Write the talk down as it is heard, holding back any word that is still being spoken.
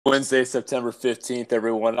Wednesday, September 15th,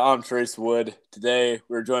 everyone. I'm Trace Wood. Today,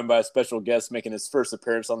 we're joined by a special guest making his first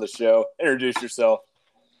appearance on the show. Introduce yourself.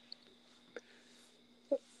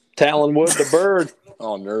 Talon Wood, the bird.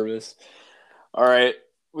 All nervous. All right,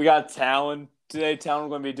 we got Talon. Today, Talon, we're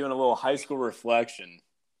going to be doing a little high school reflection.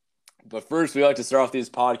 But first, we like to start off these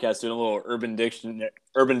podcasts doing a little Urban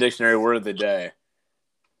Dictionary word of the day.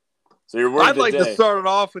 So your word I'd of the like day. to start it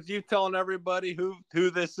off with you telling everybody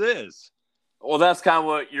who this is. Well, that's kind of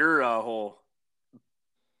what your whole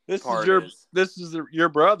This part is your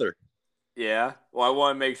brother. Yeah. Well, I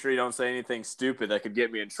want to make sure you don't say anything stupid that could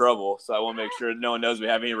get me in trouble. So I want to make sure no one knows we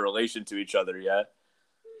have any relation to each other yet.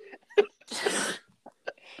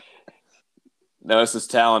 No, this is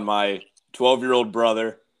Talon, my 12-year-old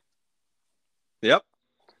brother. Yep.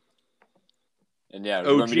 And yeah,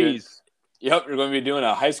 Oh, geez. You're going to be doing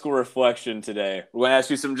a high school reflection today. We're going to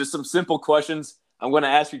ask you some simple questions. I'm going to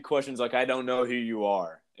ask you questions like I don't know who you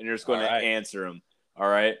are, and you're just going to answer them. All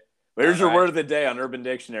right? But here's your word of the day on Urban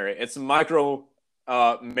Dictionary. It's micro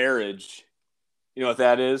marriage. You know what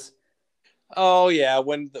that is? Oh, yeah.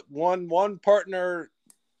 When one partner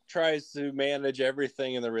tries to manage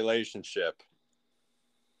everything in the relationship.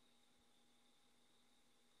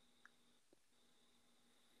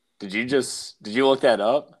 Did you look that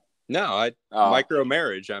up? No, micro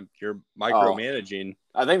marriage. You're micromanaging.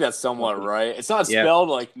 I think that's somewhat right. It's not spelled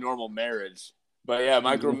like normal marriage. But yeah,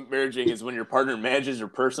 micromanaging is when your partner manages your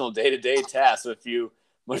personal day-to-day tasks with you,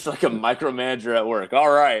 much like a micromanager at work.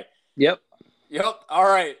 All right. Yep. All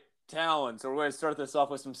right, Talon. So we're going to start this off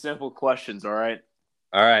with some simple questions, all right?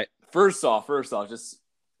 All right. First off, just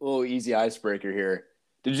a little easy icebreaker here.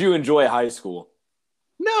 Did you enjoy high school?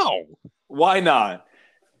 No. Why not?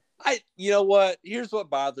 You know what? Here's what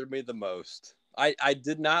bothered me the most. I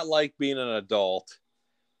did not like being an adult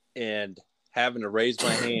and having to raise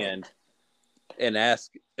my hand and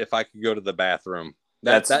ask if I could go to the bathroom.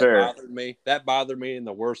 That fair. Bothered me. That bothered me in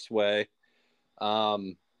the worst way.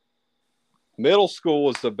 Middle school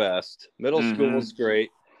was the best. Middle school was great.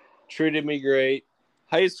 Treated me great.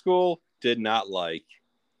 High school, did not like.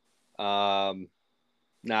 Not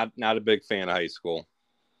a big fan of high school.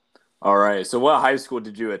 All right. So what high school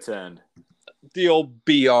did you attend? The old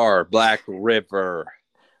BR, Black River.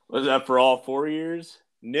 Was that for all 4 years?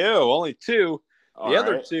 No, only 2. All the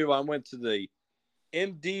other 2, I went to the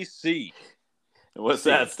MDC. What's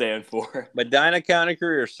that stand for? Medina County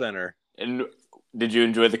Career Center. And did you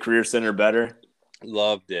enjoy the Career Center better?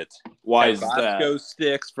 Loved it. Why is that? Bosco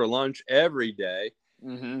sticks for lunch every day.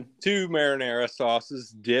 2 marinara sauces.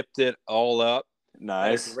 Dipped it all up.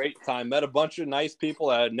 Nice. Had a great time. Met a bunch of nice people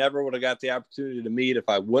that I never would have got the opportunity to meet if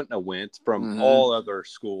I wouldn't have went from all other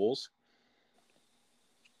schools.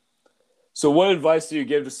 So what advice do you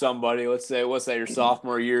give to somebody? Let's say your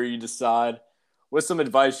sophomore year, you decide. What's some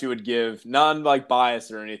advice you would give? Not like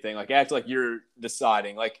bias or anything. Like act like you're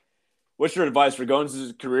deciding. Like, what's your advice for going to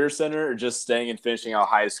the Career Center or just staying and finishing out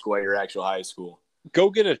high school at your actual high school?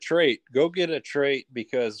 Go get a trait.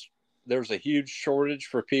 Because there's a huge shortage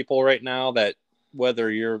for people right now that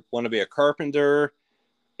whether you want to be a carpenter,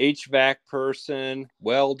 HVAC person,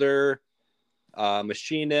 welder,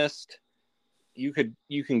 machinist, you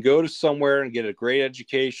can go to somewhere and get a great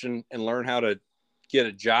education and learn how to get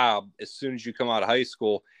a job as soon as you come out of high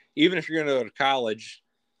school. Even if you're going to go to college,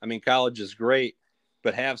 I mean, college is great,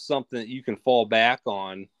 but have something that you can fall back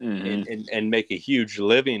on and make a huge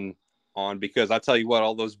living on. Because I tell you what,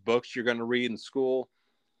 all those books you're going to read in school,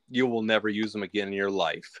 you will never use them again in your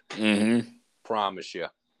life. Promise you.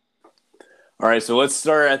 All right, so let's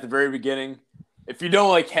start at the very beginning. If you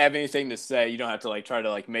don't have anything to say, you don't have to try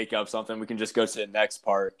to make up something. We can just go to the next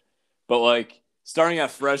part. But starting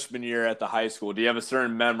at freshman year at the high school, do you have a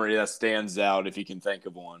certain memory that stands out if you can think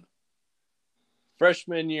of one?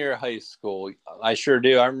 Freshman year high school, I sure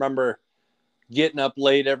do. I remember getting up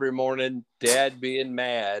late every morning, Dad being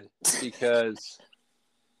mad because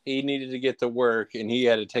he needed to get to work and he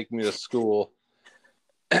had to take me to school.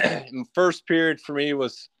 First period for me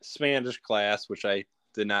was Spanish class, which I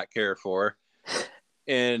did not care for.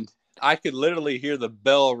 And I could literally hear the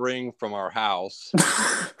bell ring from our house.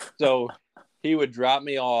 So he would drop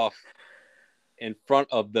me off in front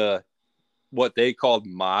of what they called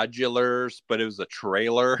modulars, but it was a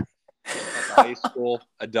trailer at the high school,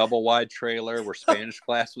 a double wide trailer where Spanish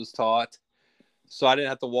class was taught. So I didn't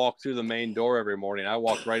have to walk through the main door every morning. I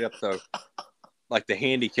walked right up the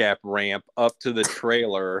handicap ramp up to the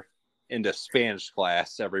trailer into Spanish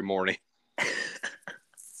class every morning.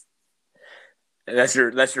 And that's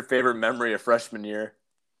your favorite memory of freshman year?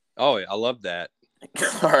 Oh, I love that.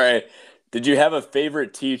 All right. Did you have a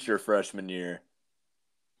favorite teacher freshman year?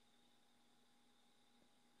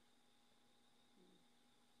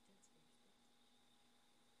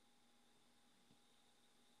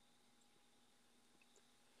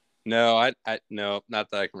 No, no, not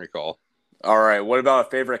that I can recall. All right. What about a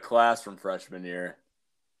favorite class from freshman year?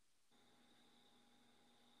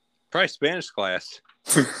 Probably Spanish class.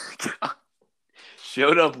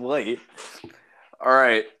 Showed up late. All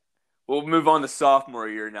right. We'll move on to sophomore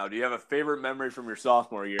year now. Do you have a favorite memory from your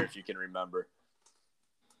sophomore year, if you can remember?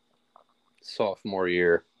 Sophomore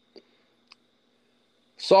year,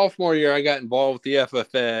 I got involved with the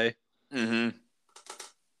FFA. Mm-hmm.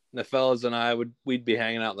 The fellas and we'd be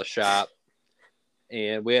hanging out in the shop,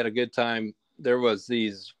 and we had a good time.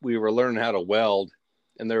 We were learning how to weld,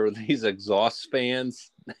 and there were these exhaust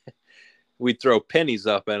fans. We'd throw pennies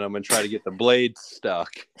up in them and try to get the blades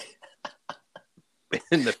stuck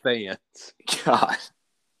in the fans. God.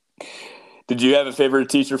 Did you have a favorite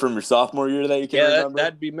teacher from your sophomore year that you can remember?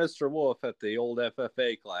 That'd be Mr. Wolf at the old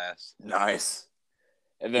FFA class. Nice.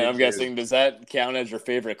 And then I'm guessing, does that count as your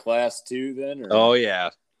favorite class too then? Or? Oh, yeah.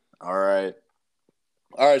 All right.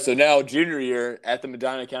 So now junior year at the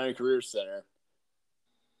Medina County Career Center.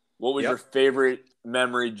 What was your favorite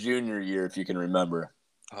memory junior year, if you can remember?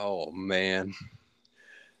 Oh, man.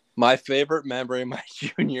 My favorite memory my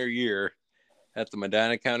junior year at the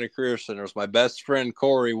Medina County Career Center was my best friend,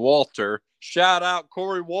 Corey Walter. Shout out,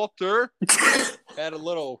 Corey Walter. Had a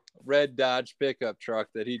little red Dodge pickup truck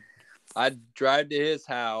that I'd drive to his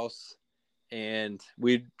house, and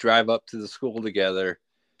we'd drive up to the school together.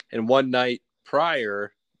 And one night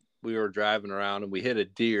prior, we were driving around, and we hit a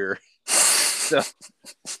deer. So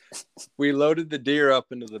we loaded the deer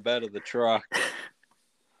up into the bed of the truck,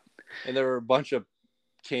 and there were a bunch of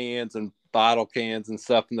cans and bottle cans and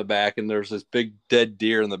stuff in the back, and there's this big dead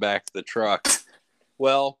deer in the back of the truck.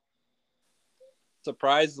 Well,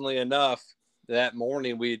 surprisingly enough, that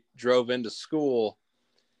morning we drove into school.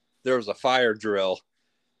 There was a fire drill,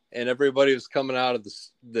 and everybody was coming out of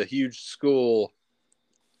the huge school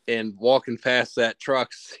and walking past that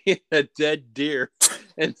truck, seeing a dead deer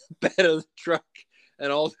in the bed of the truck,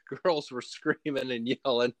 and all the girls were screaming and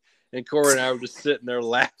yelling, and Corey and I were just sitting there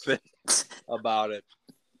laughing about it.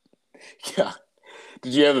 Yeah.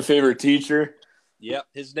 Did you have a favorite teacher? Yep,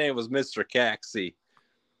 his name was Mr. Caxey.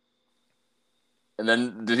 And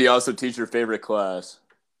then did he also teach your favorite class?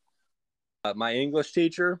 My English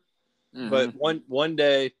teacher. Mm-hmm. But one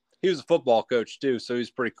day, he was a football coach too, so he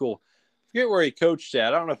was pretty cool. I forget where he coached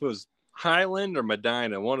at. I don't know if it was Highland or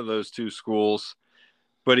Medina, one of those two schools.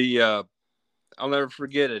 But I'll never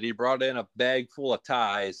forget it. He brought in a bag full of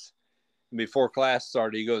ties. And before class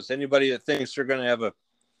started, he goes, anybody that thinks they're going to have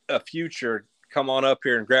a future, come on up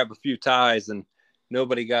here and grab a few ties. And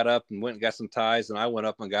nobody got up and went and got some ties. And I went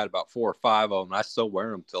up and got about 4 or 5 of them. I still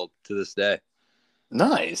wear them to this day.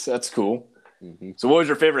 Nice. That's cool. Mm-hmm. So what was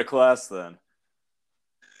your favorite class then?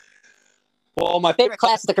 Well, my favorite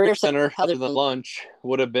class at the Career Center, other than lunch,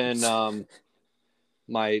 would have been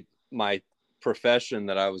my profession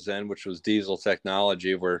that I was in, which was diesel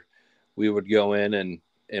technology, where we would go in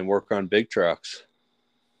and work on big trucks.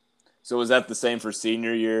 So was that the same for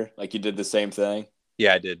senior year? Like you did the same thing?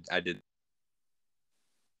 Yeah, I did.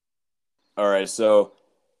 All right. So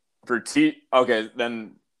okay,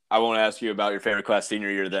 then I won't ask you about your favorite class senior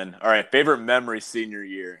year then. All right. Favorite memory senior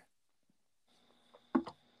year?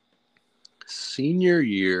 Senior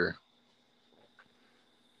year.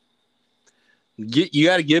 You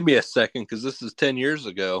got to give me a second because this is 10 years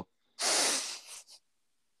ago.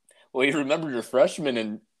 Well, you remember your freshman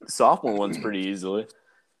and sophomore ones pretty easily.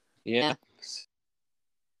 Yeah.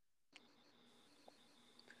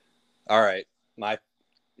 All right.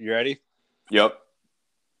 You ready? Yep.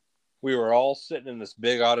 We were all sitting in this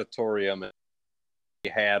big auditorium and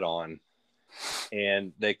hat on,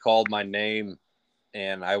 and they called my name,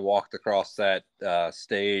 and I walked across that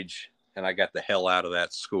stage, and I got the hell out of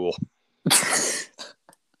that school.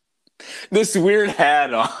 This weird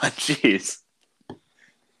hat on. Jeez.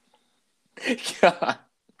 God.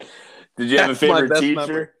 Did you have a favorite teacher?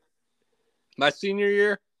 Memory. My senior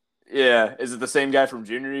year? Yeah. Is it the same guy from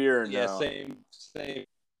junior year or no? Yeah, same.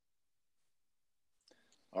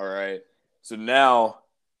 All right. So now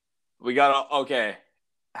we got okay.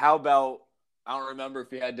 How about, I don't remember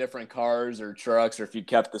if you had different cars or trucks or if you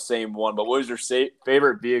kept the same one, but what was your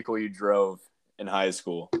favorite vehicle you drove in high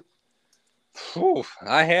school? Whew,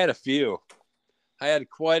 I had a few. I had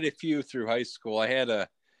quite a few through high school. I had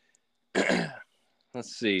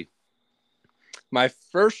let's see. My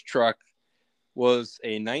first truck was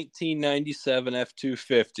a 1997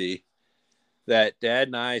 F-250 that Dad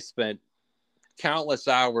and I spent countless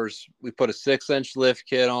hours. We put a 6-inch lift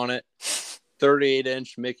kit on it,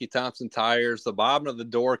 38-inch Mickey Thompson tires. The bottom of the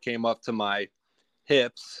door came up to my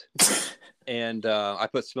hips, and I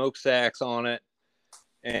put smokestacks on it.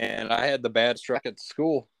 And I had the baddest truck at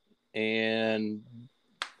school. and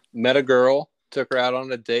met a girl, took her out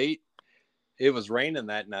on a date. It was raining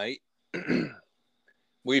that night.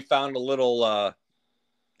 We found a little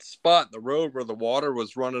spot in the road where the water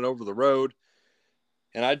was running over the road,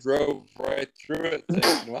 and I drove right through it.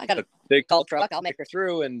 Thinking, well, I got a big tall truck, I'll make her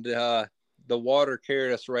through. And the water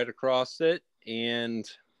carried us right across it, and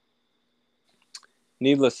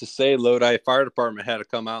needless to say, Lodi Fire Department had to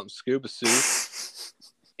come out in scuba suits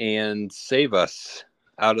and save us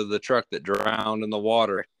out of the truck that drowned in the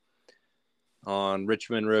water on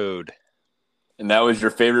Richmond Road. And that was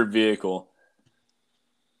your favorite vehicle?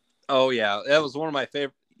 Oh, yeah. That was one of my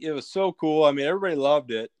favorite. It was so cool. I mean, everybody loved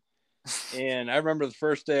it. And I remember the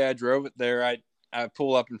first day I drove it there, I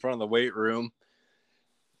pull up in front of the weight room,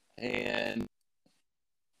 and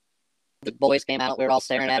the boys came out. We were all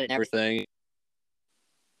staring at it and everything.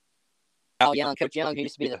 Coach Young, who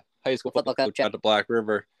used to be the high school football coach out at Black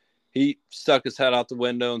River, he stuck his head out the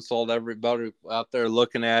window and saw everybody out there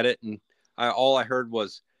looking at it. And all I heard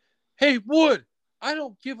was, "Hey, Wood, I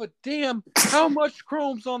don't give a damn how much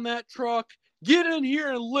chrome's on that truck. Get in here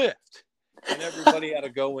and lift." And everybody had to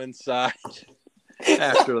go inside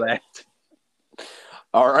after that.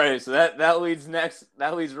 All right, so that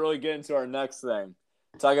leads really good into our next thing.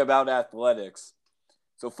 Talk about athletics.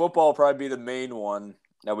 So football will probably be the main one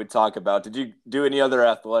that we talk about. Did you do any other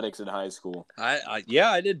athletics in high school? I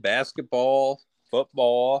did basketball,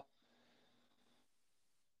 football,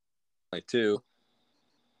 too.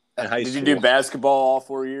 In high school. Did you do basketball all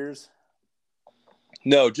 4 years?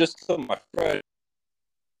 No, just my friend.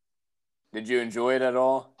 Did you enjoy it at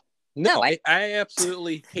all? No, I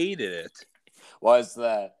absolutely hated it. Why is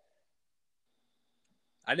that?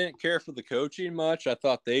 I didn't care for the coaching much. I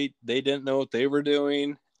thought they didn't know what they were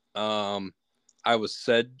doing. I was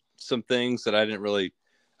said some things that I didn't really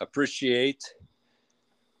appreciate.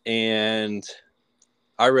 And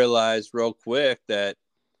I realized real quick that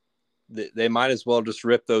they might as well just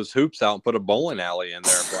rip those hoops out and put a bowling alley in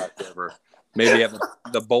there in Black River. Maybe have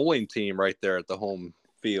the bowling team right there at the home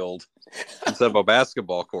field instead of a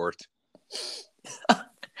basketball court.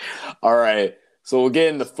 All right. So we'll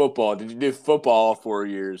get into football. Did you do football all 4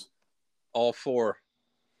 years? All 4.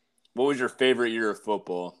 What was your favorite year of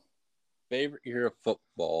football? Favorite year of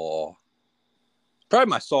football? Probably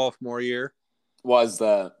my sophomore year. Why is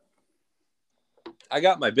that? I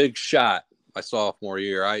got my big shot my sophomore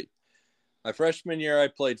year. My freshman year, I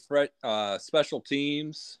played special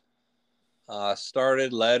teams,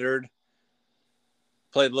 started, lettered,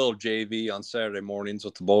 played a little JV on Saturday mornings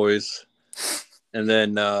with the boys. And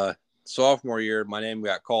then sophomore year, my name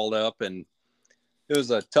got called up, and it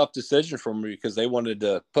was a tough decision for me because they wanted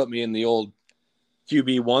to put me in the old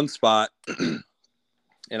QB1 spot.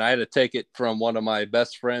 And I had to take it from one of my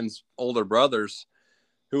best friend's older brothers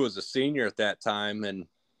who was a senior at that time. And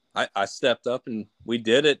I stepped up and we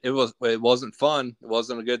did it. It wasn't fun. It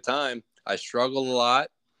wasn't a good time. I struggled a lot.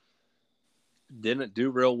 Didn't do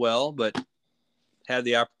real well, but had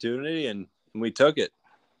the opportunity and we took it.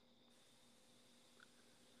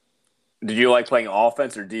 Did you like playing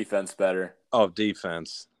offense or defense better? Oh,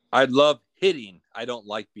 defense. I love hitting. I don't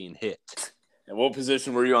like being hit. And what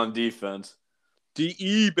position were you on defense?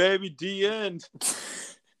 DE, baby, D end.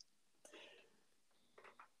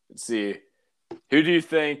 Let's see. Who do you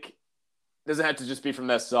think, doesn't have to just be from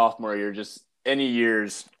that sophomore year, just any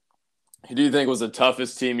years, who do you think was the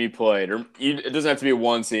toughest team you played? Or it doesn't have to be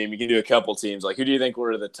one team. You can do a couple teams. Like, who do you think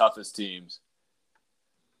were the toughest teams?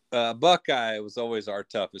 Buckeye was always our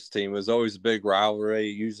toughest team. It was always a big rivalry.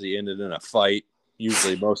 It usually ended in a fight.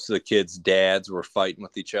 Usually most of the kids' dads were fighting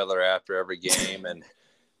with each other after every game. And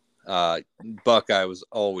Buckeye was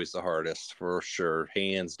always the hardest for sure,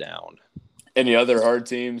 hands down. Any other hard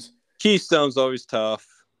teams? Keystone's always tough.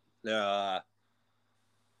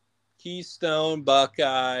 Keystone,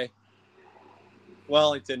 Buckeye.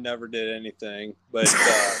 Wellington never did anything. But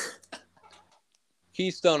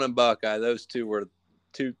Keystone and Buckeye, those two were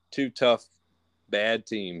two tough, bad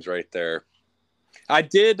teams right there. I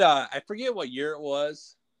did. I forget what year it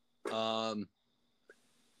was. Might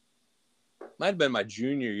have been my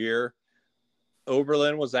junior year.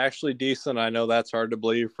 Oberlin was actually decent. I know that's hard to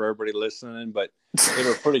believe for everybody listening, but they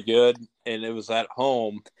were pretty good, and it was at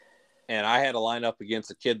home. And I had to line up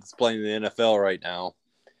against a kid that's playing in the NFL right now.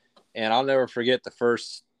 And I'll never forget the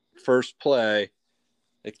first play.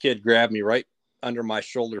 The kid grabbed me right under my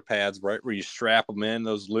shoulder pads, right where you strap them in,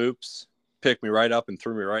 those loops, picked me right up and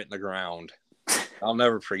threw me right in the ground. I'll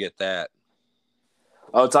never forget that.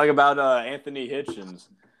 Oh, talk about Anthony Hitchens.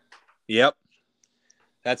 Yep.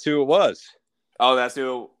 That's who it was. Oh, that's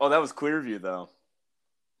who. Oh, that was Clearview, though.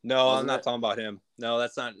 No, I'm not talking about him. No,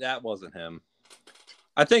 that wasn't him.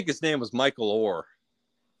 I think his name was Michael Orr.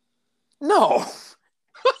 No.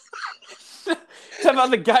 Talk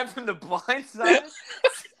about the guy from The Blind Side?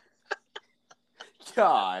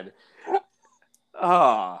 God.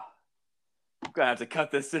 I'm going to have to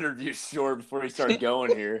cut this interview short before we start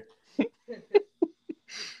going here.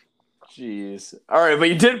 Jeez. All right, but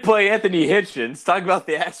you did play Anthony Hitchens. Talk about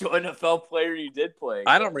the actual NFL player you did play against.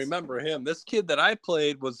 I don't remember him. This kid that I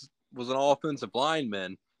played was an offensive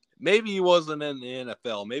lineman. Maybe he wasn't in the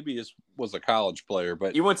NFL. Maybe he just was a college player.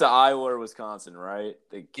 But you went to Iowa or Wisconsin, right?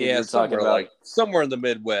 The kid you're talking about? Somewhere in the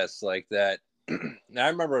Midwest like that. I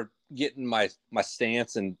remember getting my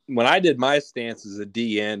stance, and when I did my stance as a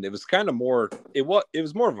D end, it was kind of more. It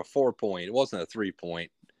was more of a 4-point. It wasn't a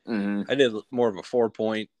 3-point. Mm-hmm. I did more of a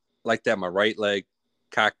 4-point, like that. My right leg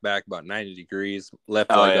cocked back about 90 degrees,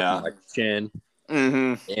 left leg up on my chin,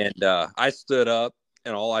 and I stood up,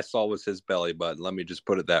 and all I saw was his belly button. Let me just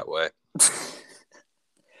put it that way.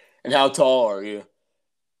 And how tall are you?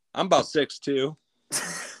 I'm about 6'2".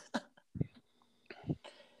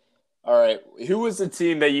 All right. Who was the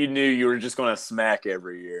team that you knew you were just going to smack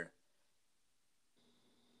every year?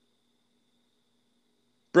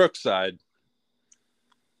 Brookside.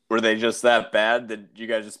 Were they just that bad? Did you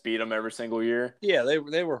guys just beat them every single year? Yeah,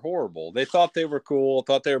 they were horrible. They thought they were cool,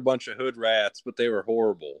 thought they were a bunch of hood rats, but they were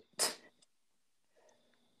horrible.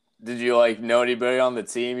 Did you know anybody on the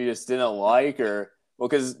team you just didn't like, or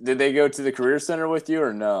because did they go to the career center with you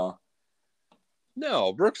or no?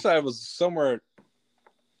 No, Brookside was somewhere,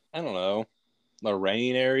 I don't know,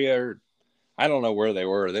 Lorain area, or I don't know where they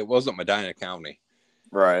were. It wasn't Medina County.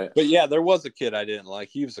 Right. But yeah, there was a kid I didn't like.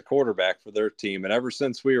 He was a quarterback for their team. And ever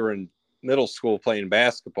since we were in middle school playing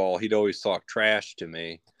basketball, he'd always talk trash to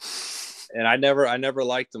me. And I never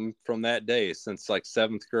liked him from that day since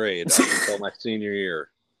 7th grade up until my senior year.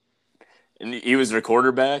 And he was their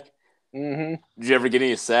quarterback? Mm-hmm. Did you ever get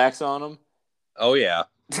any sacks on him? Oh, yeah.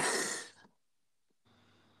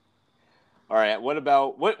 All right. What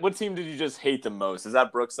about what team did you just hate the most? Is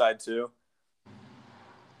that Brookside too?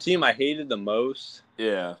 Team I hated the most?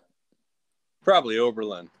 Yeah. Probably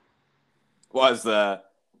Oberlin. Why is that?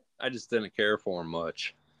 I just didn't care for him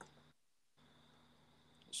much.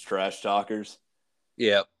 Just trash talkers?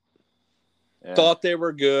 Yep. Yeah. Thought they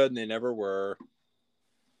were good, and they never were.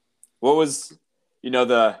 What was,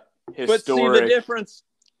 the historic... But see, the difference,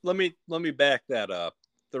 let me back that up.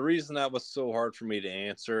 The reason that was so hard for me to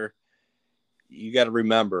answer, you got to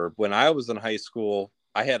remember, when I was in high school,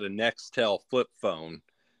 I had a Nextel flip phone.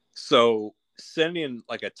 So sending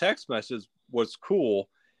a text message was cool,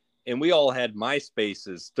 and we all had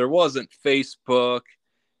MySpaces. There wasn't Facebook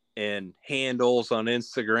and handles on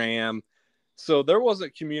Instagram. So there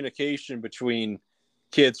wasn't communication between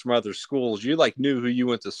kids from other schools. You knew who you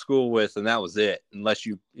went to school with, and that was it, unless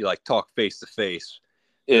you talk face to face.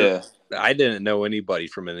 Yeah. I didn't know anybody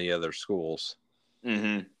from any other schools.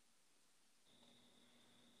 Mm-hmm.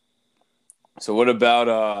 So what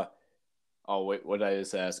about what did I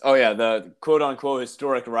just ask? Oh yeah, the quote unquote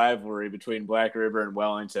historic rivalry between Black River and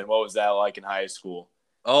Wellington. What was that like in high school?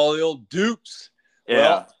 Oh, the old Dukes. Yeah.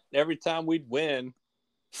 Well, every time we'd win,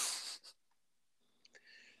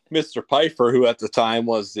 Mr. Pfeiffer, who at the time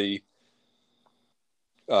was the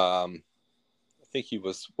I think he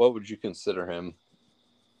was, what would you consider him?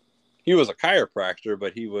 He was a chiropractor,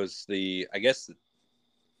 but he was the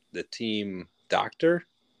team doctor.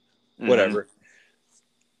 Whatever.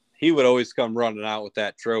 He would always come running out with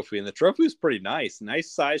that trophy, and the trophy was pretty nice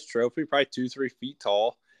size trophy, probably 2-3 feet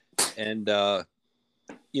tall. And,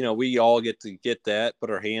 we all get to get that, put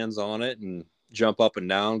our hands on it and jump up and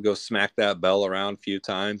down, go smack that bell around a few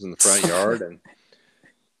times in the front yard. And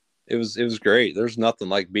it was great. There's nothing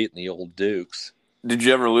like beating the old Dukes. Did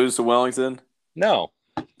you ever lose to Wellington? No.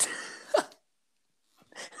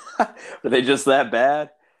 Were they just that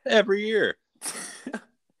bad? Every year.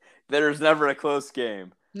 There's never a close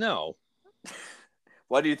game. No.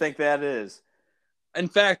 Why do you think that is? In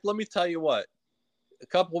fact, let me tell you what. A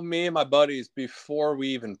couple of me and my buddies, before we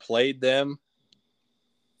even played them,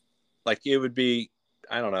 it would be,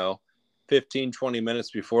 I don't know, 15, 20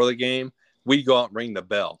 minutes before the game, we'd go out and ring the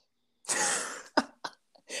bell.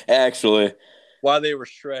 Actually. While they were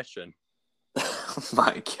stretching. Oh,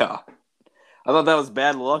 my God. I thought that was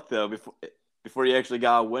bad luck, though, before you actually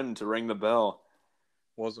got a win to ring the bell.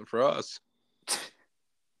 Wasn't for us.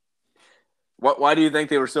 Why do you think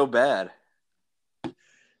they were so bad?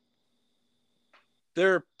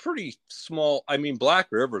 They're pretty small. I mean, Black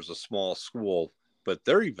River's a small school, but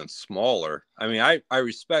they're even smaller. I mean, I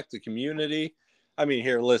respect the community. I mean,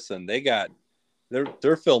 here, listen,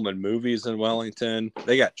 they're filming movies in Wellington.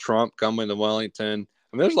 They got Trump coming to Wellington.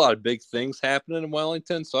 I mean, there's a lot of big things happening in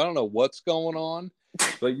Wellington, so I don't know what's going on.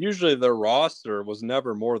 But usually their roster was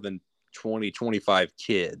never more than 20, 25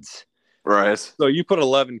 kids. Right. So you put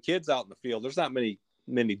 11 kids out in the field. There's not many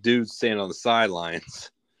dudes standing on the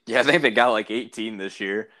sidelines. Yeah, I think they got like 18 this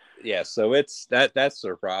year. Yeah, so it's that's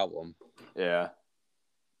their problem. Yeah.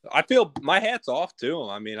 I feel my hat's off to them.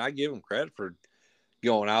 I mean, I give them credit for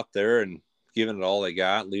going out there and giving it all they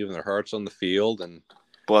got, leaving their hearts on the field, and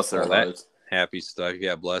bless their hearts. Happy stuff.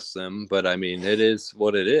 Yeah, bless them. But I mean, it is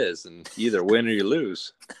what it is, and you either win or you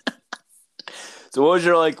lose. So what was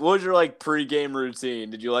your pregame routine?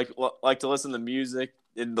 Did you like to listen to music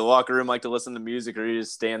in the locker room? Like to listen to music, or you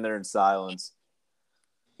just stand there in silence?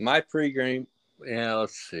 My pregame, yeah.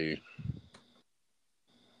 Let's see.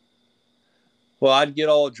 Well, I'd get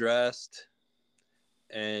all dressed,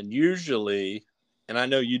 and usually, and I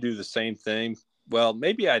know you do the same thing. Well,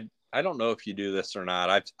 maybe I don't know if you do this or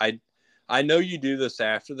not. I know you do this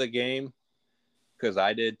after the game because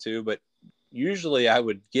I did too, but usually I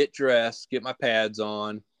would get dressed, get my pads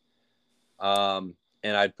on, and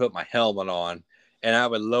I'd put my helmet on, and I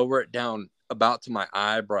would lower it down about to my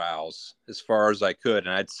eyebrows as far as I could,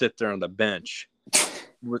 and I'd sit there on the bench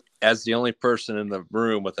as the only person in the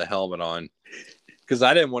room with a helmet on because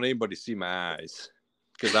I didn't want anybody to see my eyes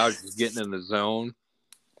because I was just getting in the zone.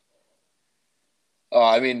 Oh,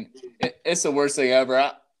 I mean, it's the worst thing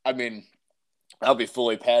ever. I mean, I'll be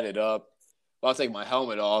fully padded up. I'll take my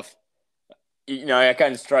helmet off. You know, I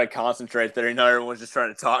kind of just try to concentrate there. You know, everyone's just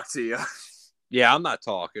trying to talk to you. Yeah, I'm not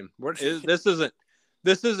talking. This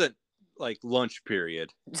isn't like lunch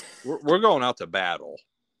period. We're going out to battle.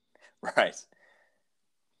 Right.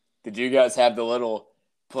 Did you guys have the little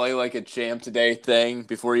play like a champ today thing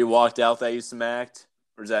before you walked out that you smacked?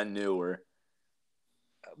 Or is that newer?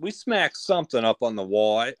 We smacked something up on the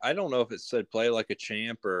wall. I don't know if it said play like a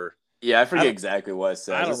champ or... Yeah, I forget exactly what it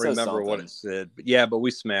said. I don't remember what it said. But yeah, but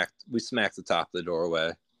we smacked the top of the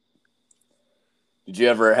doorway. Did you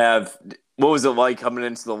ever have... What was it like coming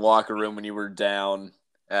into the locker room when you were down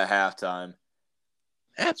at halftime?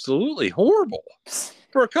 Absolutely horrible.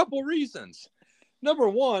 For a couple reasons. Number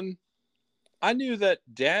one, I knew that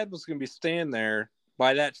Dad was going to be standing there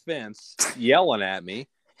by that fence yelling at me,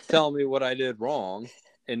 telling me what I did wrong,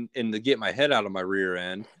 and to get my head out of my rear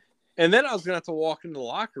end. And then I was going to have to walk into the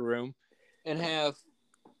locker room and have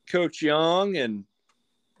Coach Young and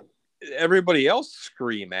everybody else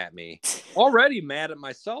scream at me. Already mad at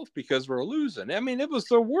myself because we're losing. I mean, it was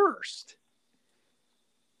the worst.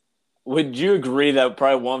 Would you agree that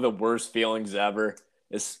probably one of the worst feelings ever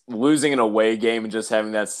is losing an away game and just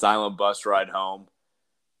having that silent bus ride home?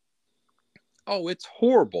 Oh, it's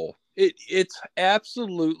horrible. It's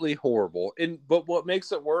absolutely horrible. But what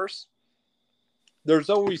makes it worse, there's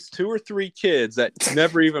always 2 or 3 kids that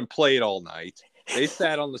never even played all night. They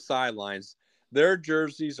sat on the sidelines. Their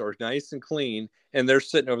jerseys are nice and clean, and they're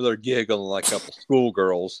sitting over there giggling like a couple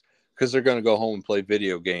schoolgirls because they're going to go home and play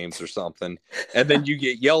video games or something. And then you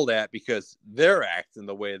get yelled at because they're acting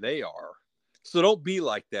the way they are. So don't be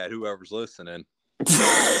like that, whoever's listening.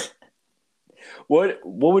 What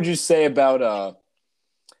would you say about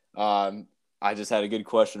I just had a good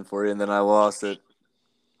question for you and then I lost it.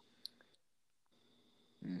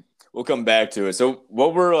 We'll come back to it. So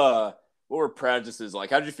what were practices like?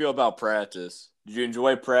 How did you feel about practice? Did you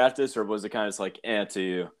enjoy practice or was it kind of just like to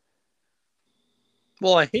you?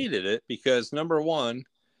 Well, I hated it because number one,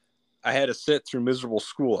 I had to sit through miserable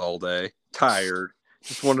school all day, tired,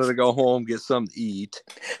 just wanted to go home, get something to eat,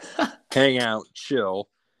 hang out, chill.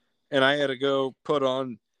 And I had to go put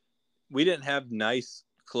on, we didn't have nice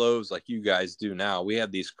clothes like you guys do now. We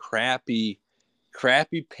have these crappy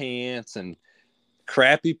pants and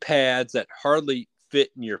crappy pads that hardly fit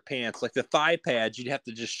in your pants. Like the thigh pads, you'd have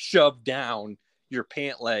to just shove down your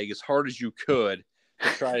pant leg as hard as you could to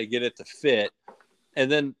try to get it to fit. And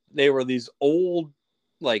then they were these old,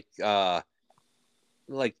 like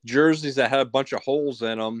jerseys that had a bunch of holes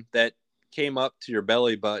in them that came up to your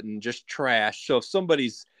belly button, just trash. So if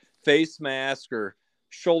somebody's face mask or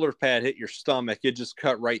shoulder pad hit your stomach, it just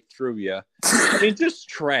cut right through you. I mean, just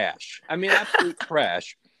trash. I mean, absolute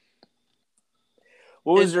trash.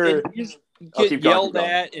 What was you get yelled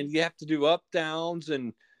at, and you have to do up downs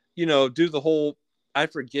and, do the whole, I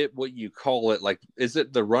forget what you call it. Like, is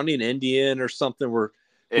it the running Indian or something where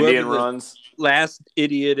Indian runs? Last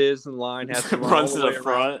idiot is in line has to run runs to the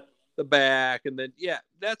front, the back, and then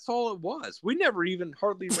that's all it was. We never even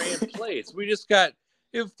hardly ran plays. We just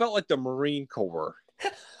it felt like the Marine Corps.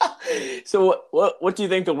 So what do you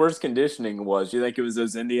think the worst conditioning was? Do you think it was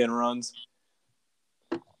those Indian runs?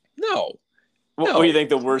 No. What do you think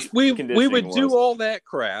the worst conditioning was? We would do all that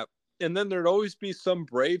crap, And then there'd always be some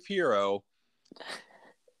brave hero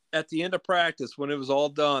at the end of practice when it was all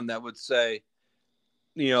done that would say,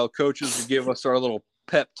 coaches would give us our little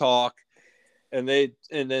pep talk, and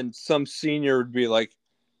then some senior would be like,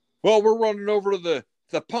 well, we're running over to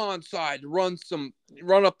the pond side to run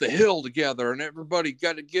up the hill together, and everybody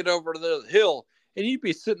got to get over to the hill. And you'd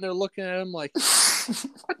be sitting there looking at him like,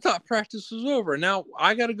 I thought practice was over. Now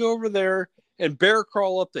I got to go over there and bear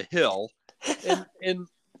crawl up the hill and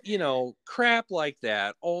crap like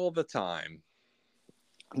that all the time.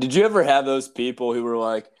 Did you ever have those people who were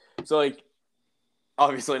like,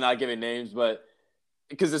 obviously not giving names, but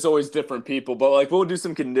because it's always different people, but like we'll do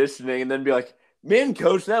some conditioning and then be like, man,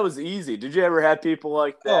 coach, that was easy. Did you ever have people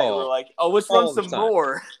like that who were like, oh, let's run some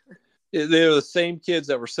more? They were the same kids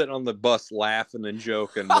that were sitting on the bus laughing and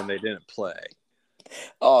joking when they didn't play.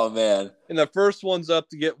 Oh, man. And the first one's up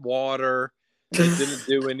to get water. They didn't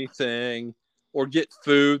do anything. Or get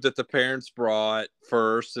food that the parents brought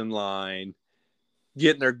first in line.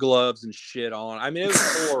 Getting their gloves and shit on. I mean, it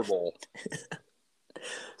was horrible.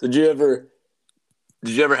 Did you ever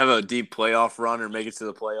have a deep playoff run or make it to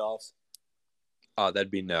the playoffs? Oh,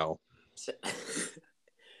 that'd be no.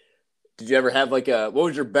 Did you ever have what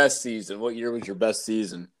was your best season? What year was your best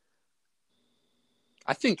season?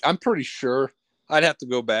 I'm pretty sure. I'd have to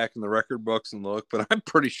go back in the record books and look, but I'm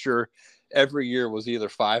pretty sure every year was either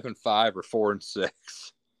 5-5 or 4-6.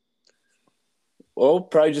 Well,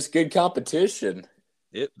 probably just good competition.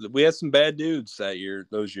 We had some bad dudes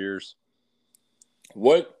those years.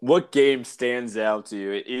 What game stands out to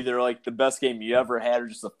you? Either like the best game you ever had or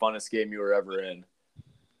just the funnest game you were ever in?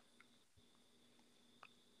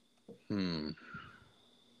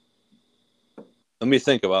 Let me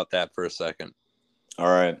think about that for a second. All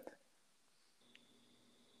right.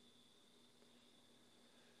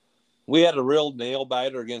 We had a real nail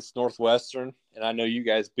biter against Northwestern, and I know you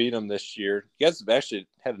guys beat them this year. You guys have actually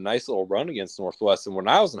had a nice little run against Northwestern. When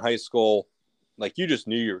I was in high school, like you just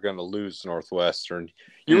knew you were going to lose to Northwestern.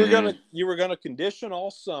 You were gonna condition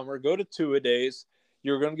all summer, go to two-a-days.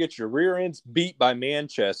 You were going to get your rear ends beat by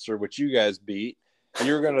Manchester, which you guys beat. And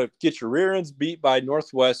you were going to get your rear ends beat by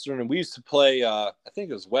Northwestern, and we used to play. I think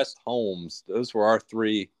it was West Holmes. Those were our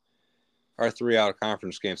three out of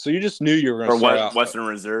conference games. So you just knew you were going to start out Western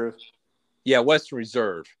Reserve. Yeah, Western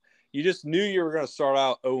Reserve. You just knew you were going to start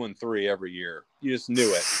out 0-3 every year. You just knew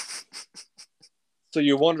it. So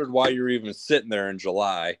you wondered why you were even sitting there in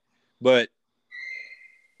July. But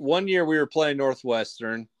one year we were playing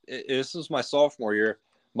Northwestern. This was my sophomore year.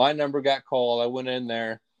 My number got called. I went in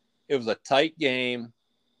there. It was a tight game.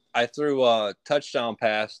 I threw a touchdown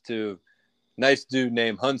pass to a nice dude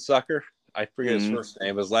named Hunsucker. I forget his first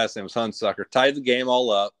name. His last name was Hunsucker. Tied the game all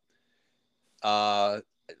up.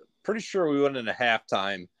 Pretty sure we went into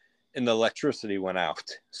halftime and the electricity went out.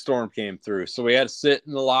 Storm came through. So we had to sit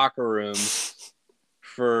in the locker room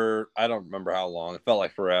for, I don't remember how long. It felt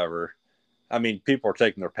like forever. I mean, people were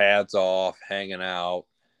taking their pads off, hanging out,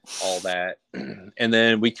 all that. And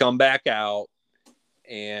then we come back out.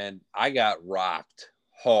 And I got rocked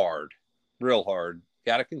hard, real hard.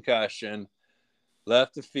 Got a concussion,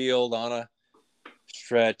 left the field on a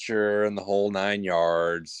stretcher and the whole 9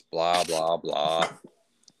 yards, blah, blah, blah.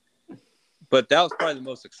 But that was probably the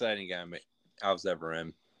most exciting game I was ever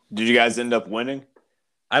in. Did you guys end up winning?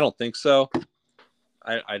 I don't think so.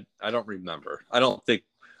 I don't remember. I don't think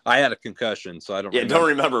I had a concussion, so I don't remember. Don't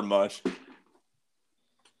remember much.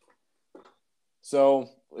 So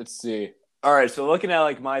let's see. All right, so looking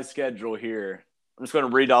at my schedule here, I'm just going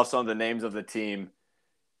to read off some of the names of the team.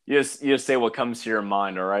 You just say what comes to your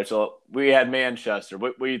mind, all right? So we had Manchester.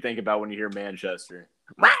 What do you think about when you hear Manchester?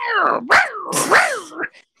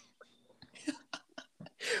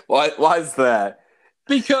 Why is that?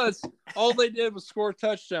 Because all they did was score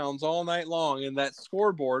touchdowns all night long, and that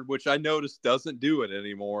scoreboard, which I noticed doesn't do it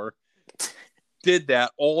anymore, did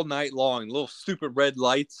that all night long. Little stupid red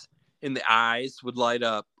lights in the eyes would light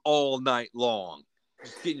up all night long.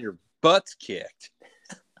 Just getting your butts kicked.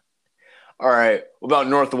 All right. What about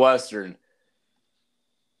Northwestern?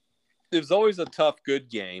 It was always a tough, good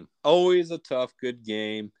game. Always a tough, good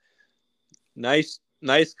game. Nice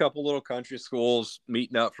couple little country schools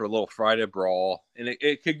meeting up for a little Friday brawl. And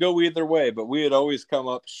it could go either way, but we had always come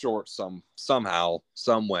up short somehow,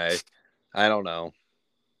 some way. I don't know.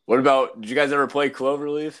 What about, did you guys ever play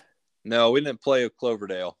Cloverleaf? No, we didn't play with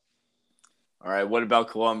Cloverdale. All right. What about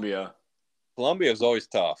Columbia? Columbia is always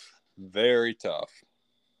tough. Very tough.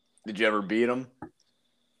 Did you ever beat them?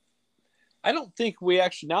 I don't think we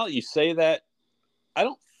actually, now that you say that, I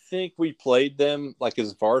don't think we played them like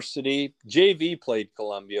as varsity. JV played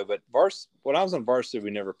Columbia, but when I was on varsity,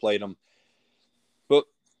 we never played them. But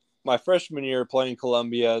my freshman year playing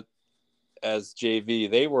Columbia as JV,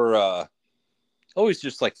 they were always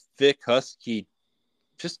just like thick, husky,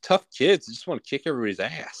 just tough kids. They just want to kick everybody's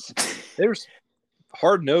ass. They were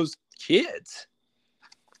hard-nosed kids.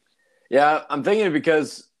 Yeah, I'm thinking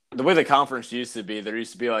because the way the conference used to be, there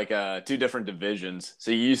used to be like two different divisions.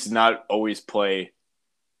 So you used to not always play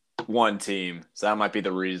one team. So that might be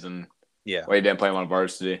the reason why you didn't play them on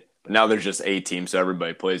varsity. But now there's just 8 teams, so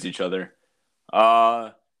everybody plays each other.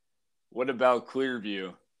 What about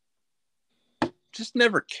Clearview? Just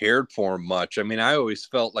never cared for them much. I mean, I always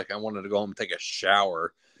felt like I wanted to go home and take a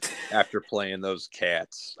shower after playing those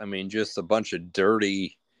cats. I mean, just a bunch of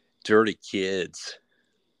dirty kids.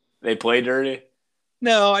 They play dirty?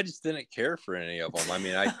 No, I just didn't care for any of them. I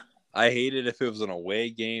mean, I hated if it was an away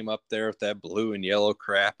game up there with that blue and yellow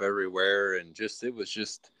crap everywhere, and it was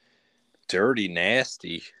just dirty,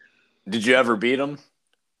 nasty. Did you ever beat them?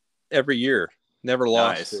 Every year. Never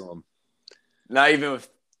lost to them. Not even with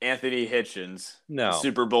Anthony Hitchens, no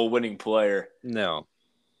Super Bowl winning player. No. All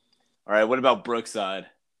right, what about Brookside?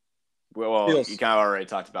 Well, you kind of already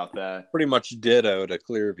talked about that. Pretty much ditto to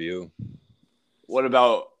Clearview. What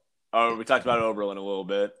about? We talked about Oberlin a little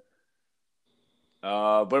bit.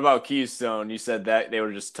 What about Keystone? You said that they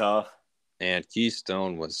were just tough. And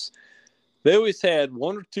Keystone they always had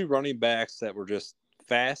 1 or 2 running backs that were just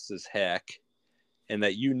fast as heck, and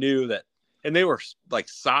that you knew that. And they were like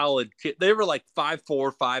solid. They were like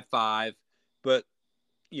 5'4", 5'5", but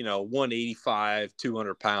 185,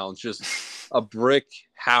 200 pounds, just a brick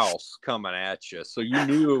house coming at you. So you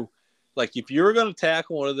knew, like, if you were going to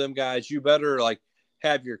tackle one of them guys, you better like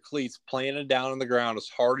have your cleats planted down on the ground as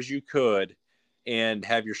hard as you could, and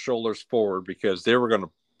have your shoulders forward, because they were going to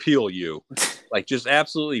peel you, like just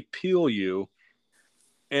absolutely peel you.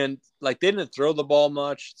 And like they didn't throw the ball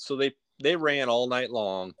much, so they ran all night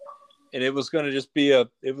long. And it was going to just be a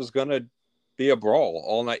brawl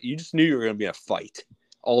all night. You just knew you were going to be in a fight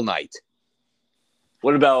all night.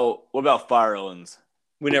 What about Firelands?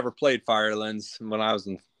 We never played Firelands when I was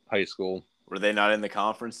in high school. Were they not in the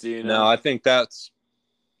conference? Do you know? No, I think that's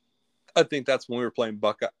when we were playing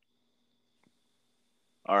Buckeye.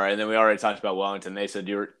 All right, and then we already talked about Wellington. They said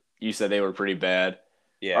you said they were pretty bad.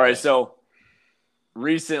 Yeah. All right, so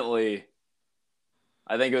recently,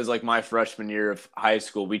 I think it was like my freshman year of high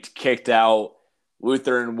school, we kicked out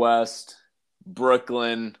Lutheran West,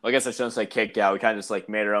 Brooklyn. I guess I shouldn't say kicked out. We kind of just like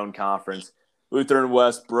made our own conference. Lutheran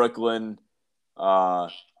West, Brooklyn,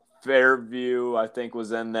 Fairview, I think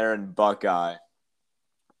was in there, and Buckeye.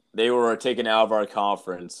 They were taken out of our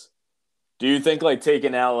conference. Do you think like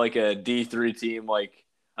taking out like a D3 team, like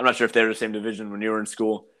I'm not sure if they were the same division when you were in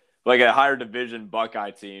school, like a higher division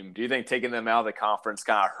Buckeye team, do you think taking them out of the conference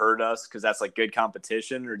kind of hurt us because that's like good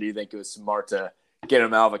competition, or do you think it was smart to get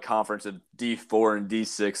them out of a conference of D4 and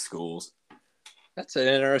D6 schools? That's an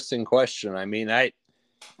interesting question. I mean, I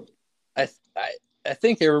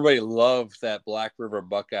think everybody loved that Black River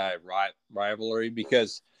Buckeye rivalry,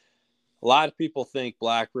 because a lot of people think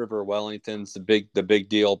Black River Wellington's the big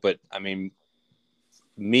deal, but I mean,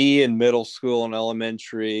 me in middle school and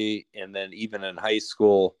elementary, and then even in high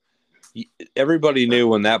school, everybody knew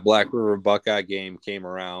when that Black River Buckeye game came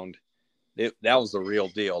around, that was the real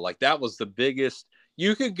deal. Like that was the biggest.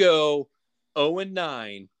 You could go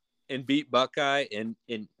 0-9 and beat Buckeye, and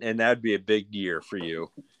that'd be a big year for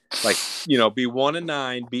you. Like, be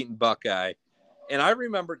 1-9 beating Buckeye. And I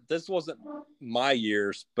remember, this wasn't my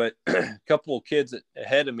years, but a couple of kids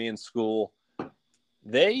ahead of me in school,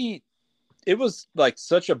 it was like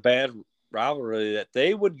such a bad rivalry that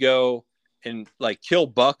they would go and like kill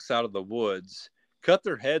bucks out of the woods, cut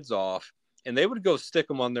their heads off, and they would go stick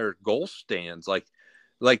them on their goal stands. Like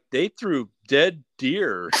they threw dead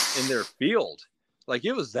deer in their field. Like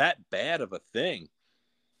it was that bad of a thing.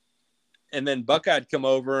 And then Buckeye'd come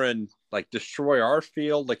over and like destroy our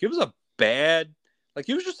field. Like it was just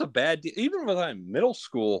a bad deal. Even when I'm in middle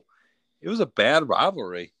school, it was a bad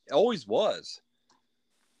rivalry. It always was.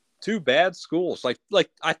 2 bad schools. Like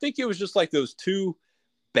I think it was just like those 2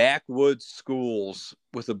 backwoods schools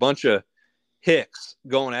with a bunch of hicks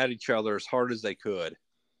going at each other as hard as they could.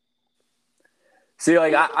 See,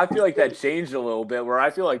 like I feel like that changed a little bit, where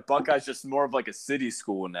I feel like Buckeye's just more of like a city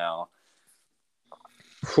school now.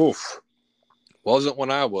 Oof. Wasn't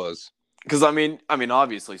when I was. Because I mean,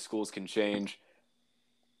 obviously schools can change,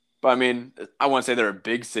 but I mean, I wouldn't say they're a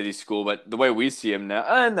big city school, but the way we see them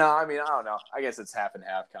now, no, I mean, I don't know. I guess it's half and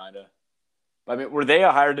half, kind of. But I mean, were they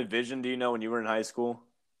a higher division? Do you know when you were in high school?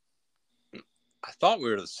 I thought we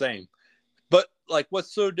were the same, but like,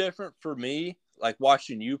 what's so different for me, like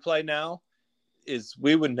watching you play now, is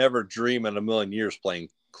we would never dream in a million years playing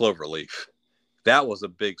Cloverleaf. that was a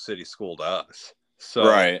big city school to us. So,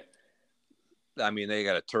 right. I mean, they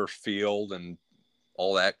got a turf field and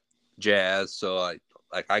all that jazz. So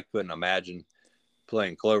I couldn't imagine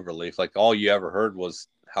playing Cloverleaf. Like all you ever heard was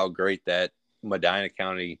how great that Medina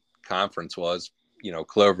County conference was. You know,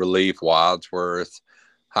 Cloverleaf, Wadsworth,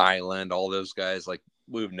 Highland, all those guys. Like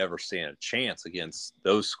we've never seen a chance against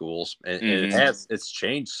those schools, and it's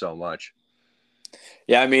changed so much.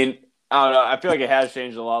 Yeah, I mean, I don't know. I feel like it has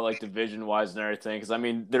changed a lot, like division wise and everything. Because I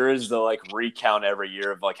mean, there is the like recount every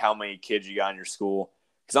year of like how many kids you got in your school.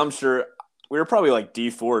 Because I'm sure we were probably like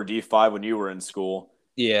D4 or D5 when you were in school.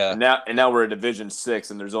 Yeah, and now we're a Division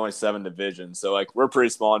 6, and there's only 7 divisions. So like we're pretty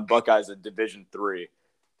small, and Buckeyes a Division 3.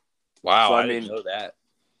 Wow, so, I didn't know that.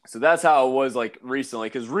 So that's how it was like recently.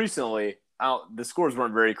 Because recently, the scores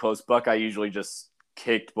weren't very close. Buckeye usually just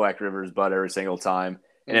kicked Black River's butt every single time.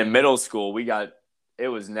 And in middle school, it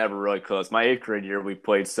was never really close. My 8th grade year, we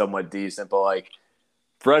played somewhat decent, but like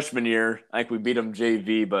freshman year, I think we beat them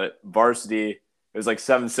JV, but varsity, it was like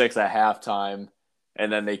 7-6 at halftime.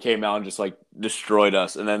 And then they came out and just like destroyed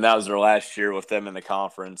us. And then that was their last year with them in the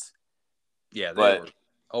conference. Yeah, they were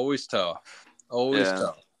always tough. Always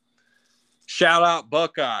tough. Shout out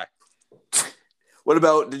Buckeye. What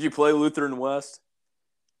about, did you play Lutheran West?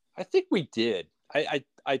 I think we did. I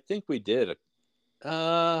think we did.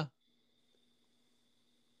 No,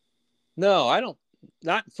 I don't.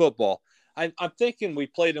 Not in football. I'm thinking we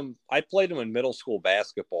played them. I played them in middle school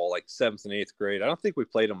basketball, like 7th and 8th grade. I don't think we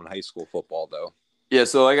played them in high school football, though. Yeah,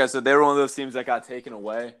 so like I said, they were one of those teams that got taken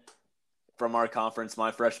away from our conference my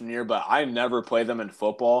freshman year, but I never played them in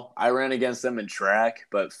football. I ran against them in track,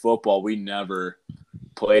 but football, we never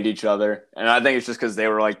played each other. And I think it's just because they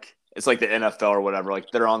were like, it's like the NFL or whatever. Like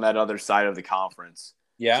they're on that other side of the conference.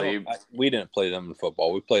 Yeah, so we didn't play them in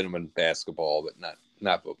football. We played them in basketball, but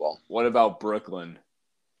not football. What about Brooklyn?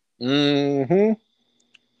 Mm-hmm.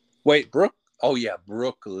 Wait, Oh, yeah,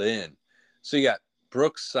 Brooklyn. So you got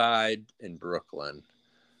Brookside and Brooklyn.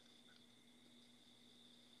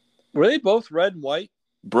 Were they both red and white?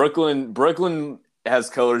 Brooklyn has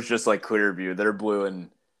colors just like Clearview. They're blue and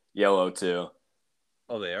yellow too.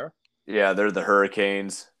 Oh, they are? Yeah, they're the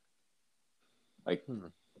Hurricanes. Like,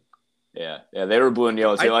 yeah, they were blue and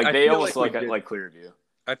yellow too. They almost like Clearview.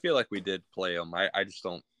 I feel like we did play them. I just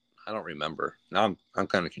don't. I don't remember. Now I'm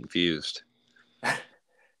kind of confused.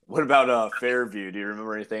 What about Fairview? Do you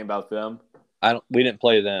remember anything about them? We didn't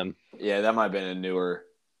play them. Yeah, that might have been a newer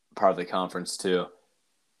part of the conference too.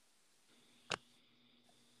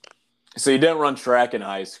 So you didn't run track in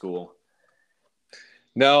high school?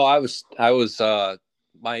 No, I was my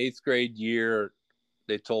 8th grade year.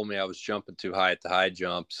 They told me I was jumping too high at the high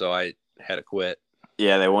jump, so I had to quit.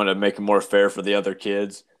 Yeah, they wanted to make it more fair for the other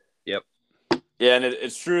kids. Yep. Yeah, and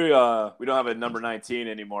it's true. We don't have a number 19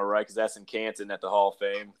 anymore, right? Because that's in Canton at the Hall of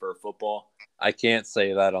Fame for football. I can't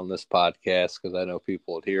say that on this podcast because I know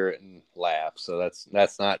people would hear it and laugh. So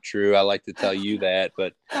that's not true. I like to tell you that,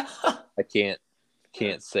 but I can't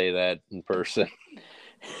say that in person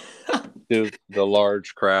to the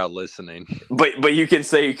large crowd listening. But you can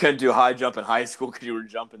say you couldn't do high jump in high school because you were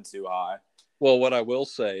jumping too high. Well, what I will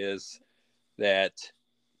say is that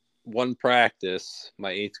one practice,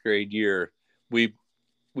 my 8th grade year, we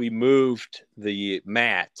moved the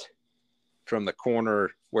mat from the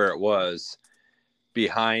corner where it was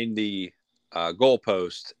behind the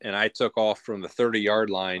goalpost, and I took off from the 30-yard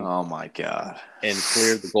line. Oh my God! And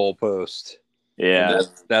cleared the goalpost. Yeah,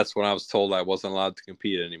 that's when I was told I wasn't allowed to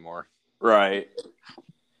compete anymore. Right.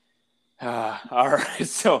 All right.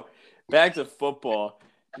 So back to football.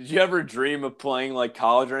 Did you ever dream of playing like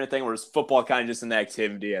college or anything, or is football kind of just an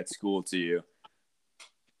activity at school to you?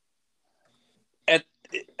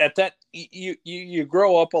 At that, you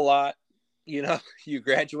grow up a lot. You know, you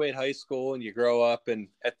graduate high school and you grow up, and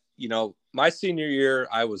my senior year,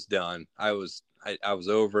 I was done. I was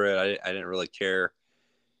over it. I didn't really care.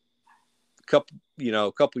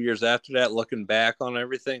 A couple years after that, looking back on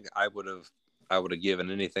everything, I would have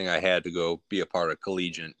given anything I had to go be a part of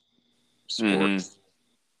collegiate sports,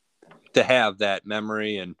 to have that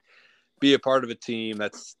memory and be a part of a team.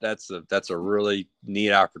 That's a really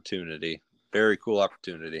neat opportunity. Very cool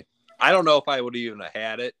opportunity. I don't know if I would even have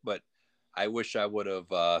had it, but I wish I would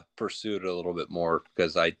have pursued it a little bit more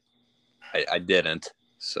because I didn't.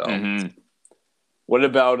 So, What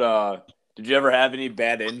about did you ever have any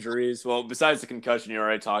bad injuries? Well, besides the concussion you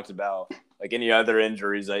already talked about, like any other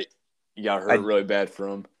injuries that you got hurt really bad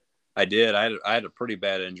from? I did. I had a pretty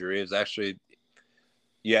bad injury. It was actually,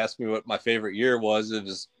 you asked me what my favorite year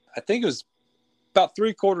was. I think it was about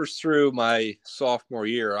 3/4 through my sophomore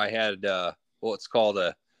year. I had what's called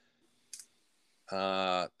a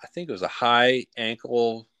I think it was a high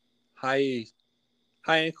ankle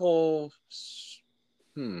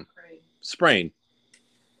sprain.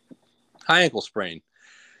 High ankle sprain,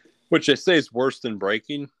 which they say is worse than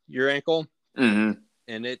breaking your ankle. Mm-hmm.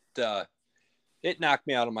 And it knocked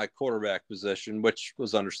me out of my quarterback position, which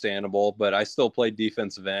was understandable, but I still played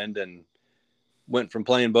defensive end and went from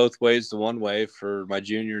playing both ways to one way for my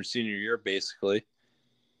junior and senior year, basically,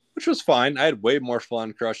 which was fine. I had way more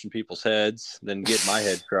fun crushing people's heads than getting my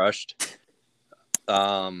head crushed.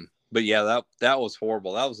 But yeah, that was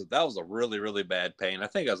horrible. That was a really, really bad pain. I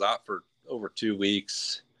think I was out for over 2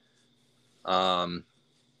 weeks, getting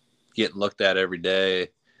looked at every day,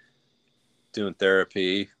 doing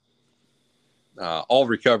therapy. All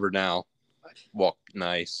recovered now. I walk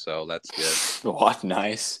nice, so that's good. Walk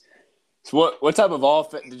nice. So what type of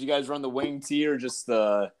offense did you guys run? The wing T or just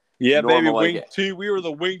the baby, normal, wing T. We were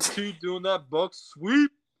the wing T doing that buck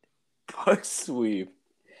sweep. Buck sweep.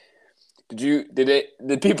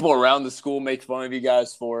 Did people around the school make fun of you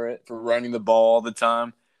guys for running the ball all the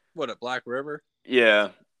time? What, at Black River? Yeah.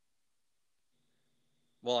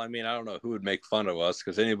 Well, I mean, I don't know who would make fun of us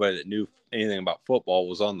because anybody that knew anything about football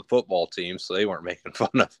was on the football team, so they weren't making fun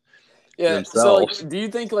of themselves. So, do you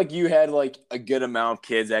think you had a good amount of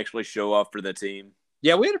kids actually show up for the team?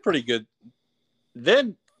 Yeah, we had a pretty good.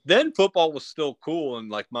 Then football was still cool,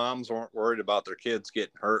 and moms weren't worried about their kids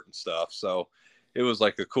getting hurt and stuff. So it was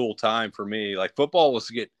a cool time for me. Football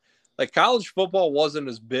was college football wasn't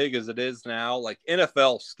as big as it is now.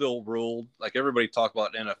 NFL still ruled. Everybody talked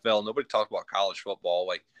about NFL. Nobody talked about college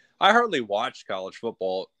football. I hardly watched college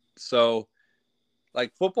football. So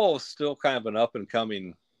football was still kind of an up and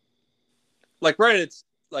coming, right at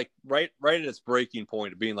its breaking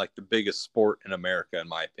point of being the biggest sport in America, in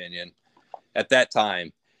my opinion, at that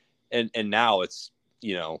time. And now it's,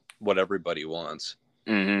 what everybody wants.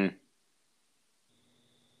 Mm-hmm.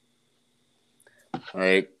 All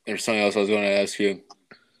right. There's something else I was going to ask you.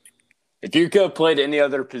 If you could have played any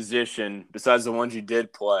other position besides the ones you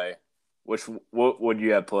did play, what would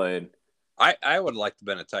you have played? I would like to have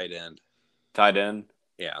been a tight end. Tight end?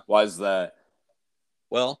 Yeah. Why is that?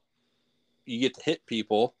 Well, you get to hit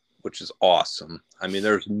people, which is awesome. I mean,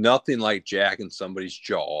 there's nothing like jacking somebody's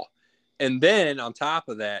jaw. And then on top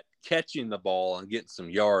of that, catching the ball and getting some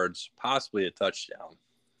yards, possibly a touchdown.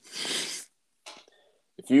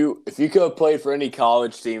 If you could have played for any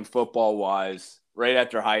college team football wise right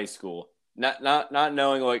after high school, not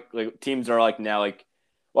knowing teams are now,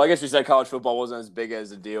 well, I guess you said college football wasn't as big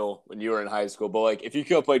as a deal when you were in high school, but if you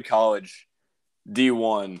could have played college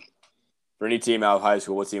D1 for any team out of high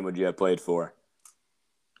school, what team would you have played for?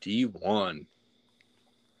 D1.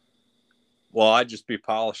 Well, I'd just be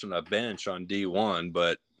polishing a bench on D1,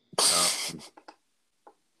 but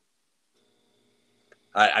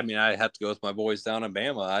I mean, I have to go with my boys down in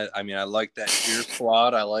Bama. I mean, I like that cheer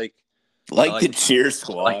squad. I like the cheer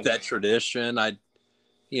squad. I like that tradition. I'd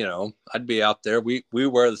be out there. We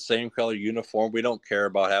wear the same color uniform. We don't care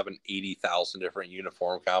about having 80,000 different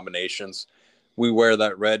uniform combinations. We wear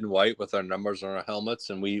that red and white with our numbers on our helmets,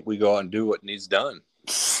 and we go out and do what needs done.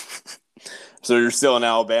 So you're still an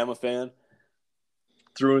Alabama fan?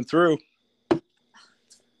 Through and through.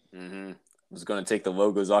 Mm-hmm. I was going to take the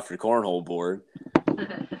logos off your cornhole board.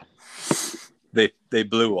 They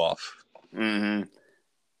blew off. Mm-hmm.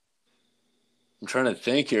 I'm trying to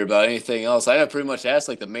think here about anything else. I have pretty much asked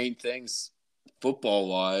the main things football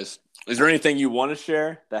wise. Is there anything you want to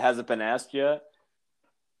share that hasn't been asked yet?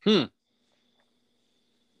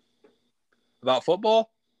 About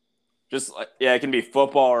football? Just it can be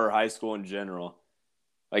football or high school in general.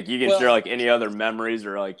 You can share any other memories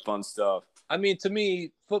or fun stuff. I mean, to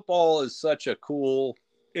me, football is such a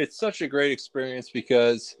great experience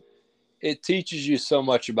because it teaches you so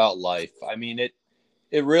much about life. I mean, it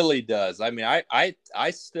really does. I mean,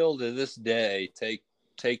 I still to this day take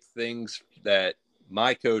things that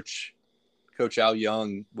my coach Al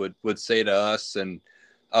Young would say to us and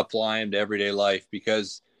apply them to everyday life,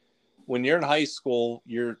 because when you're in high school,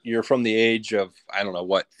 you're from the age of, I don't know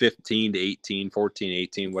what, 15 to 18, 14,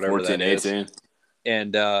 18, whatever 14, that is. 18.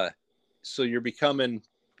 And so you're becoming,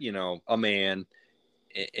 a man.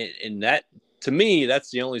 And that, to me,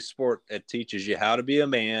 that's the only sport that teaches you how to be a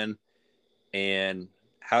man and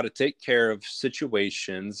how to take care of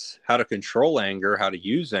situations, how to control anger, how to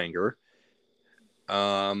use anger,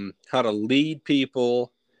 how to lead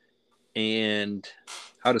people, and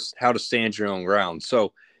how to stand your own ground.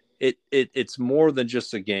 So it's more than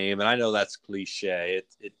just a game. And I know that's cliche.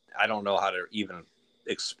 I don't know how to even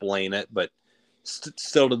explain it, but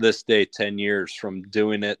still to this day, 10 years from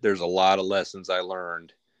doing it, there's a lot of lessons I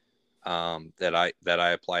learned that I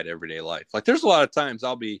apply to everyday life. Like there's a lot of times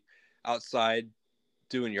I'll be outside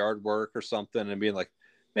doing yard work or something and being like,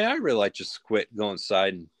 man, I really like just quit, go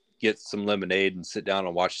inside and get some lemonade and sit down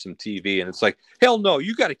and watch some TV. And it's like, hell no,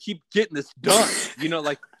 you got to keep getting this done.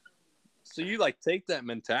 Like, so you like take that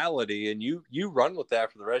mentality and you run with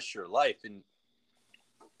that for the rest of your life. And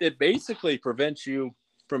it basically prevents you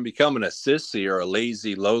from becoming a sissy or a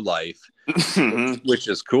lazy lowlife, which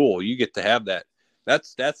is cool. You get to have that.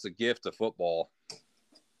 That's the gift of football.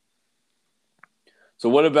 So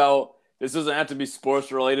what about, this doesn't have to be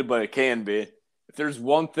sports related, but it can be. If there's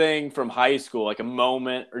one thing from high school, like a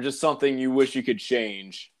moment or just something you wish you could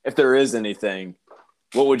change, if there is anything,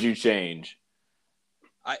 what would you change?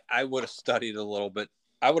 I would have studied a little bit.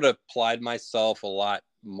 I would have applied myself a lot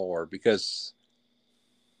more because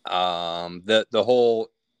the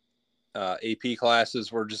whole AP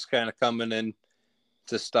classes were just kind of coming in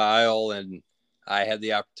to style, and I had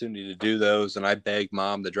the opportunity to do those, and I begged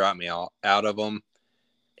Mom to drop me out of them,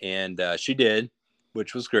 and she did,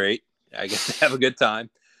 which was great. I get to have a good time.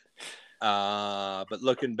 But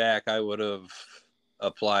looking back, I would have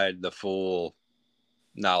applied the full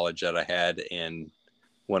knowledge that I had and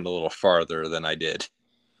went a little farther than I did.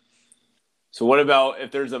 So what about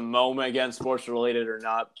if there's a moment, again, sports related or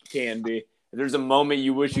not, can be, if there's a moment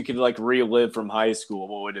you wish you could like relive from high school,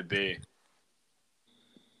 what would it be?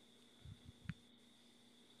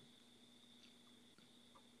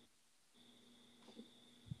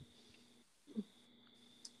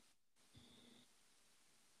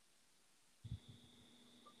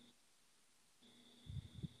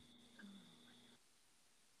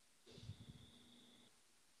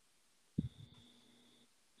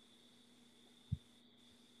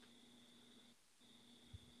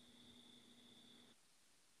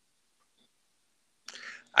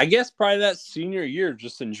 I guess probably that senior year,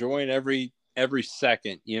 just enjoying every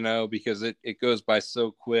second, because it goes by so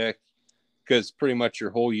quick, because pretty much your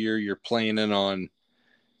whole year you're planning on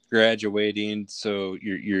graduating. So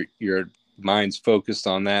your mind's focused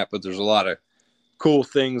on that, but there's a lot of cool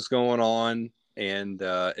things going on and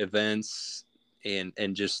events and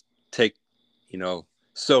just take,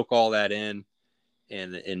 soak all that in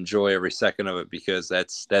and enjoy every second of it, because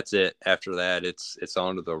that's it. After that, it's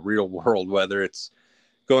on to the real world, whether it's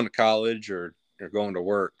going to college or going to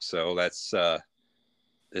work. So that's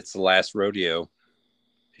it's the last rodeo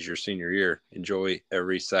is your senior year. Enjoy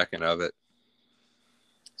every second of it.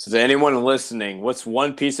 So to anyone listening, what's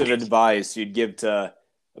one piece of advice you'd give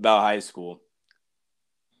about high school?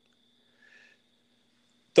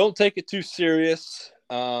 Don't take it too serious.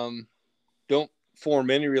 Don't form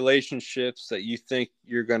any relationships that you think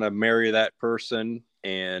you're going to marry that person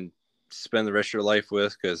and spend the rest of your life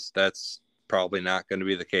with, because that's probably not going to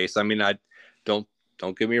be the case. I mean, I don't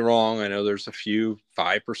get me wrong. I know there's a few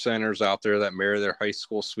 5%ers out there that marry their high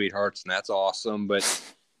school sweethearts, and that's awesome. But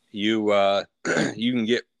you you can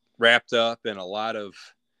get wrapped up in a lot of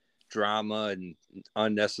drama and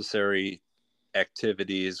unnecessary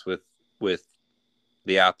activities with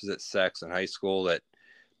the opposite sex in high school that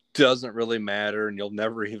doesn't really matter, and you'll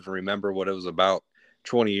never even remember what it was about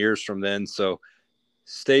 20 years from then. So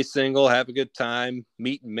stay single, have a good time,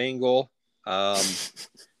 meet and mingle.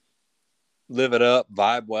 Live it up,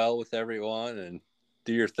 vibe well with everyone, and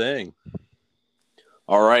do your thing.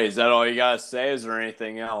 All right. Is that all you got to say? Is there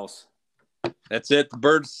anything else? That's it. The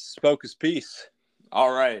bird spoke his piece.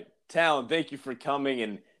 All right. Talon, thank you for coming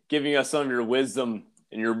and giving us some of your wisdom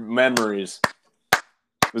and your memories.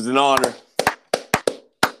 It was an honor.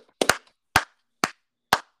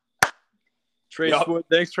 Trace Wood,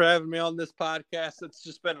 thanks for having me on this podcast. It's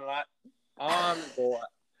just been an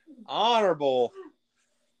honorable,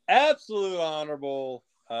 absolute honorable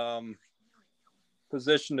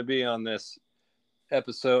position to be on this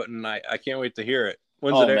episode, and I can't wait to hear it.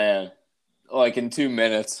 When's it? Oh, man. Like in 2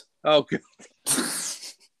 minutes. Oh, good.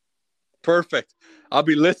 Perfect. I'll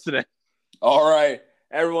be listening. All right.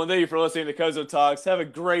 Everyone, thank you for listening to Kozo Talks. Have a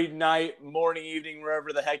great night, morning, evening,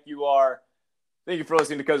 wherever the heck you are. Thank you for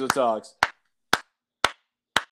listening to Kozo Talks.